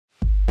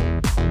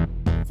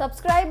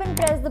Subscribe and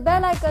press the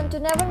bell icon to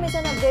never miss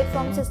an update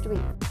from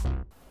Systweak.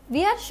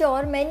 We are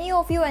sure many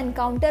of you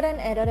encounter an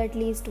error at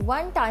least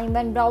one time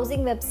when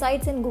browsing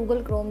websites in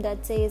Google Chrome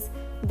that says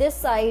this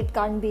site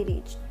can't be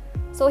reached.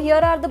 So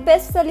here are the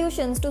best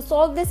solutions to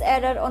solve this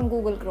error on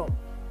Google Chrome.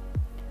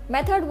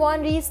 Method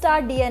 1.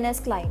 Restart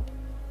DNS Client.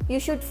 You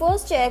should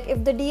first check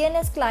if the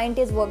DNS client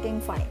is working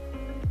fine.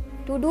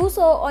 To do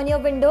so, on your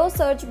Windows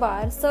search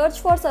bar, search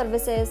for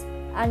services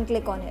and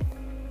click on it.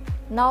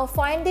 Now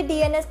find the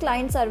DNS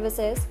client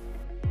services,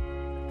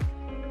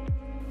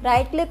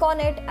 right click on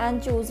it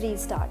and choose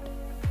Restart.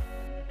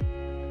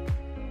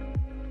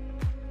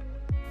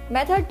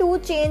 Method 2.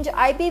 Change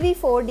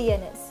IPV4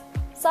 DNS.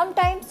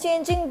 Sometimes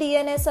changing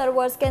DNS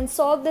servers can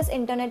solve this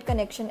internet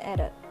connection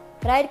error.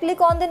 Right click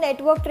on the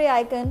network tray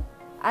icon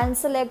and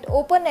select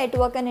Open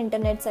Network and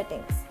Internet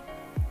Settings.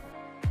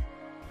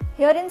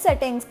 Here in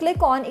Settings,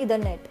 click on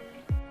Ethernet.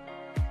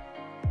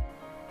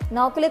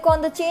 Now click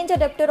on the Change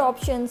Adapter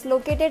options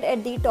located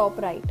at the top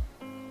right.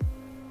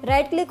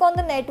 Right click on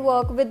the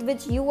network with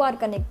which you are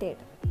connected.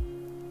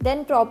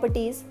 Then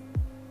Properties.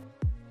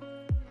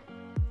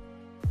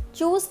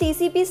 Choose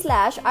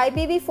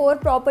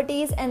TCP/IPv4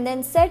 properties and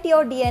then set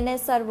your DNS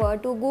server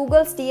to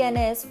Google's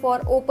DNS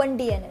for Open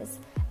DNS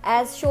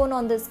as shown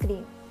on the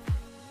screen.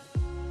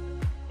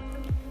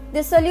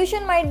 This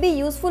solution might be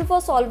useful for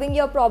solving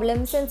your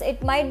problem since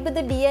it might be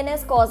the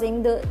DNS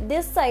causing the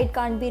 "this site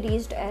can't be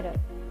reached" error.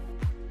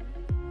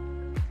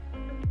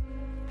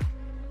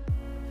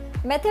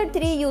 Method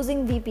 3.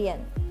 Using VPN.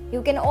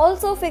 You can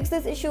also fix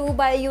this issue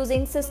by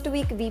using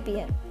Systweak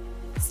VPN.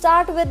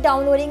 Start with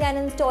downloading and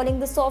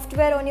installing the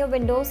software on your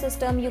Windows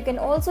system. You can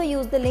also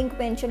use the link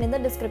mentioned in the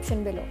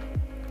description below.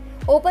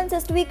 Open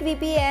Systweak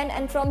VPN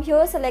and from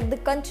here select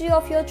the country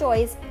of your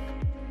choice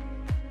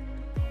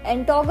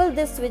and toggle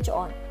this switch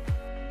on.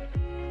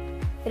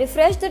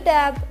 Refresh the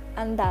tab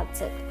and that's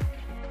it.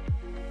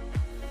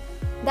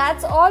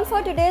 That's all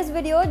for today's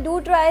video. Do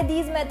try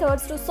these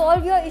methods to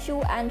solve your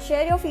issue and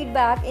share your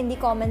feedback in the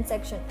comment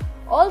section.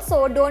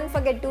 Also, don't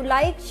forget to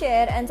like,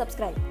 share and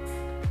subscribe.